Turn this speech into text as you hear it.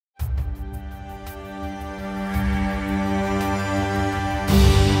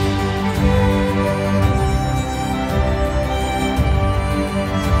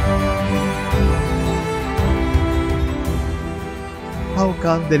how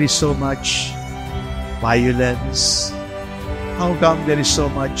come there is so much violence? How come there is so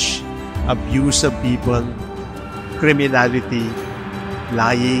much abuse of people, criminality,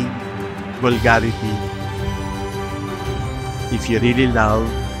 lying, vulgarity? If you really love,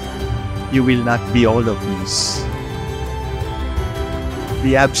 you will not be all of these.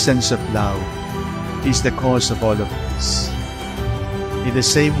 The absence of love is the cause of all of this. In the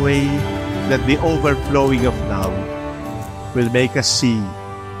same way that the overflowing of love will make us see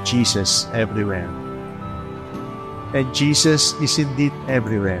Jesus everywhere. And Jesus is indeed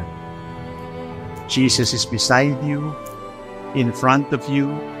everywhere. Jesus is beside you, in front of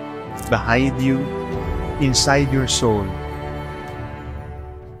you, behind you, inside your soul.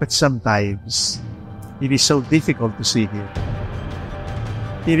 But sometimes, it is so difficult to see Him.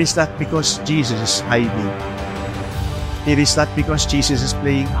 It is not because Jesus is hiding. It is not because Jesus is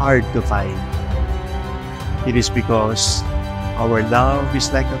playing hard to find. It is because our love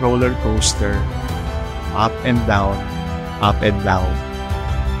is like a roller coaster, up and down, up and down.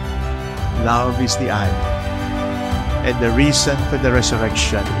 Love is the eye. And the reason for the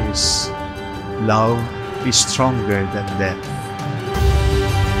resurrection is love is stronger than death.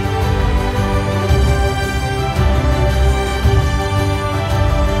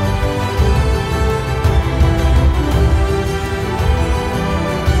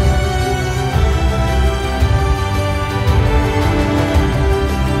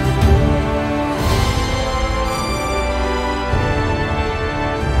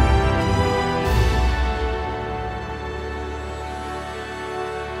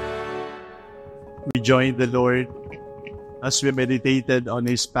 We joined the Lord as we meditated on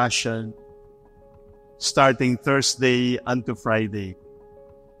His Passion, starting Thursday unto Friday.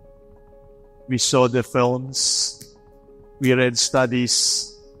 We saw the films, we read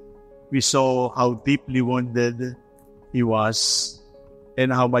studies, we saw how deeply wounded He was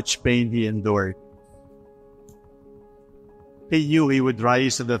and how much pain He endured. He knew He would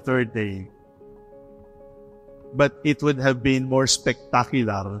rise on the third day, but it would have been more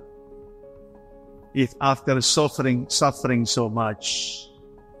spectacular if after suffering so much,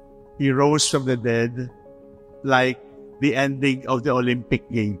 He rose from the dead like the ending of the Olympic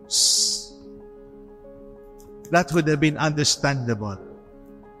Games. That would have been understandable,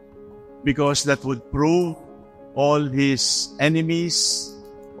 because that would prove all His enemies,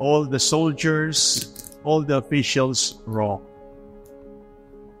 all the soldiers, all the officials wrong.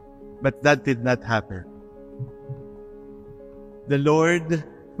 But that did not happen. The Lord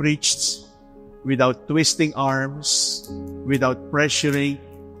preached without twisting arms, without pressuring,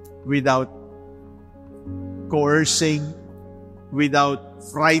 without coercing, without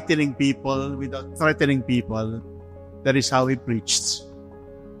frightening people, without threatening people. That is how He preached.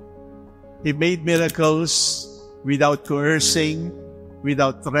 He made miracles without coercing,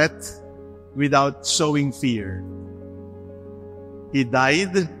 without threat, without sowing fear. He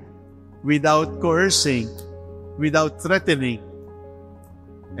died without coercing, without threatening,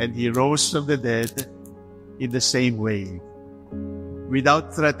 and He rose from the dead in the same way,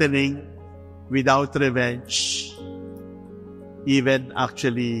 without threatening, without revenge, even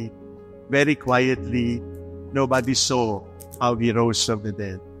actually very quietly. Nobody saw how He rose from the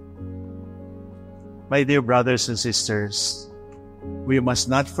dead. My dear brothers and sisters, we must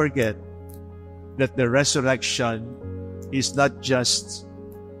not forget that the resurrection is not just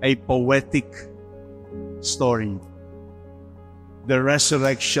a poetic story. The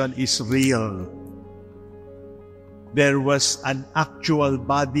resurrection is real. There was an actual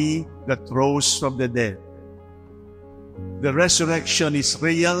body that rose from the dead. The resurrection is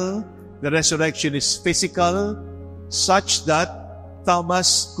real. The resurrection is physical, such that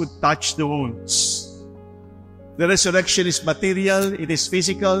Thomas could touch the wounds. The resurrection is material, it is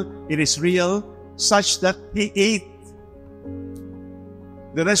physical, it is real, such that He ate.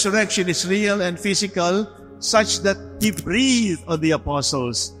 The resurrection is real and physical, such that He breathed on the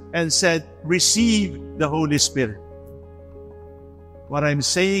apostles and said, "Receive the Holy Spirit." What I'm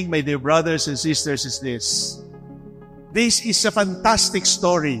saying, my dear brothers and sisters, is this. This is a fantastic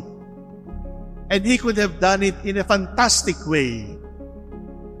story. And He could have done it in a fantastic way.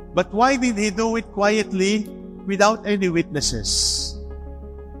 But why did He do it quietly without any witnesses?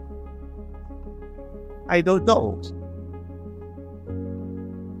 I don't know.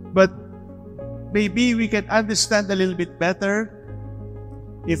 But maybe we can understand a little bit better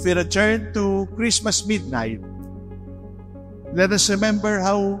if we return to Christmas midnight. Let us remember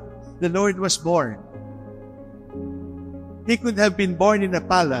how the Lord was born. He could have been born in a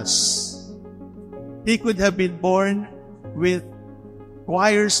palace. He could have been born with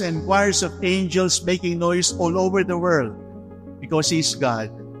choirs and choirs of angels making noise all over the world. because He's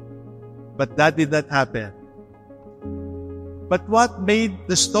God. But that did not happen. But what made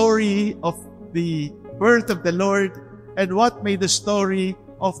the story of the birth of the Lord and what made the story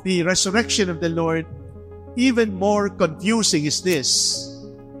of the resurrection of the Lord even more confusing is this.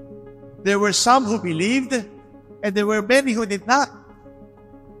 There were some who believed, and there were many who did not.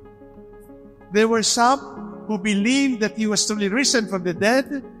 There were some who believed that He was truly risen from the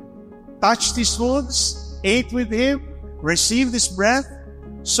dead, touched His wounds, ate with Him, received His breath,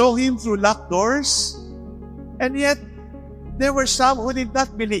 saw Him through locked doors, and yet there were some who did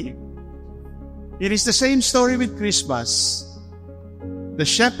not believe. It is the same story with Christmas. The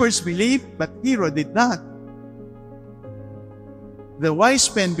shepherds believed, but Herod did not. The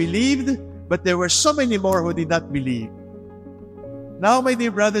wise men believed, but there were so many more who did not believe. Now, my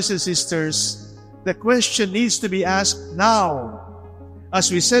dear brothers and sisters, the question needs to be asked now,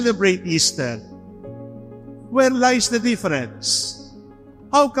 as we celebrate Easter. Where lies the difference?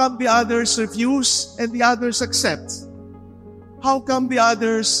 How come the others refuse and the others accept? How come the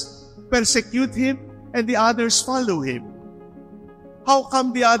others persecute Him and the others follow Him? How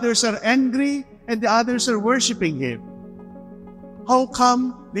come the others are angry and the others are worshiping Him? How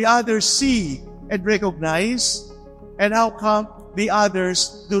come the others see and recognize, and how come the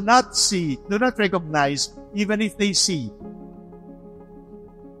others do not see, do not recognize, even if they see?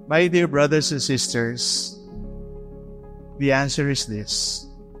 My dear brothers and sisters, the answer is this.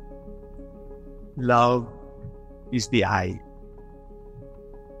 Love is the eye.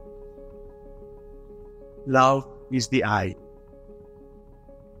 Love is the eye.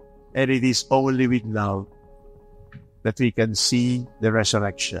 And it is only with love that we can see the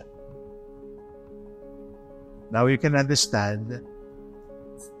resurrection. Now you can understand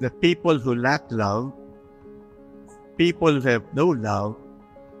that people who lack love, people who have no love,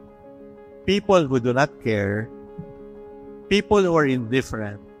 people who do not care, people who are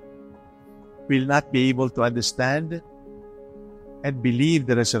indifferent, will not be able to understand and believe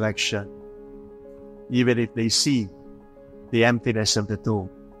the resurrection, even if they see the emptiness of the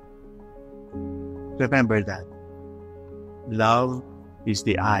tomb. Remember that. Love is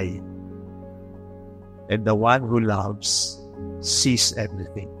the eye, and the one who loves sees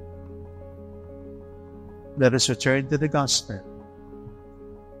everything. Let us return to the Gospel.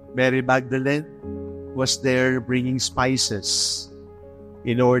 Mary Magdalene was there bringing spices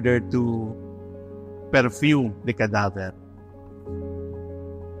in order to perfume the cadaver.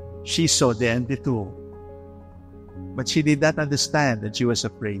 She saw the empty tomb, but she did not understand and she was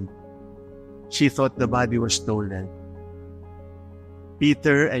afraid. She thought the body was stolen.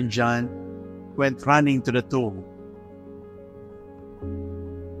 Peter and John went running to the tomb.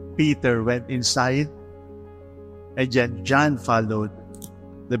 Peter went inside, and then John followed,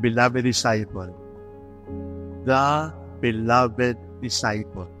 the beloved disciple. The beloved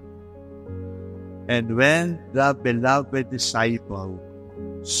disciple. And when the beloved disciple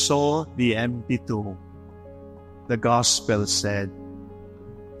saw the empty tomb, the Gospel said,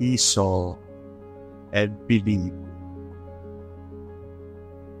 he saw and believed.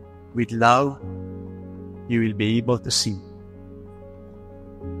 With love, you will be able to see.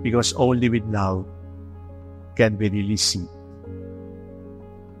 Because only with love can we really see.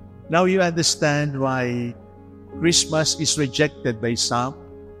 Now you understand why Christmas is rejected by some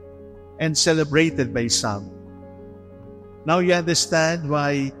and celebrated by some. Now you understand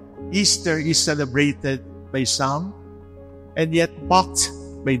why Easter is celebrated by some and yet mocked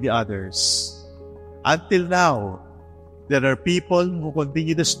by the others. Until now, there are people who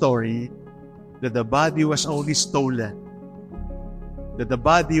continue the story that the body was only stolen, that the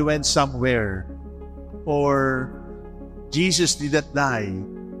body went somewhere, or Jesus did not die.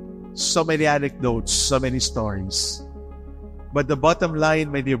 So many anecdotes, so many stories. But the bottom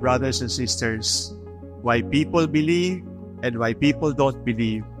line, my dear brothers and sisters, why people believe and why people don't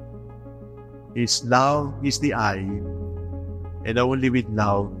believe is love is the eye, and only with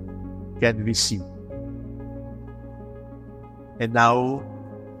love can we see. And now,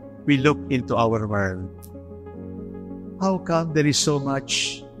 we look into our world. How come there is so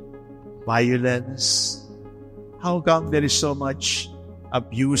much violence? How come there is so much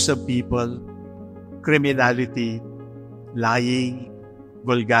abuse of people, criminality, lying,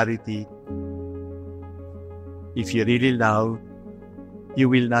 vulgarity? If you really love, you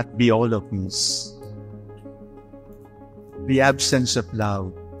will not be all of these. The absence of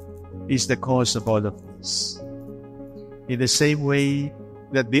love is the cause of all of this. In the same way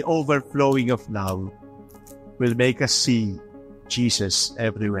that the overflowing of love will make us see Jesus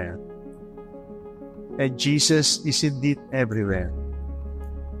everywhere. And Jesus is indeed everywhere.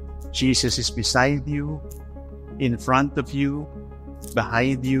 Jesus is beside you, in front of you,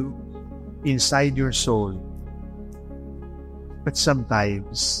 behind you, inside your soul. But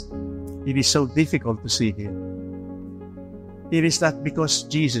sometimes, it is so difficult to see Him. It is not because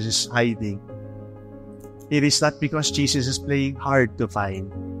Jesus is hiding. It is not because Jesus is playing hard to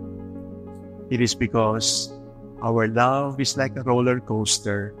find. It is because our love is like a roller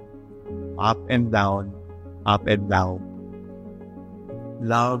coaster, up and down, up and down.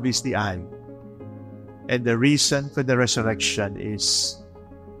 Love is the eye. And the reason for the resurrection is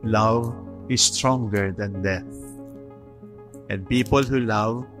love is stronger than death. And people who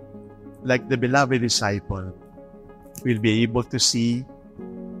love, like the beloved disciple, will be able to see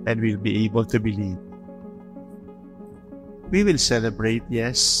and will be able to believe. We will celebrate,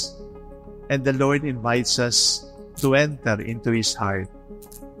 yes, and the Lord invites us to enter into His heart.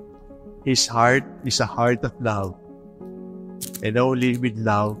 His heart is a heart of love, and only with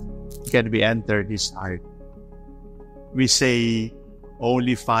love can we enter His heart. We say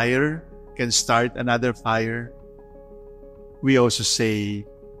only fire can start another fire. We also say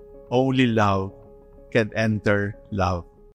only love can enter love.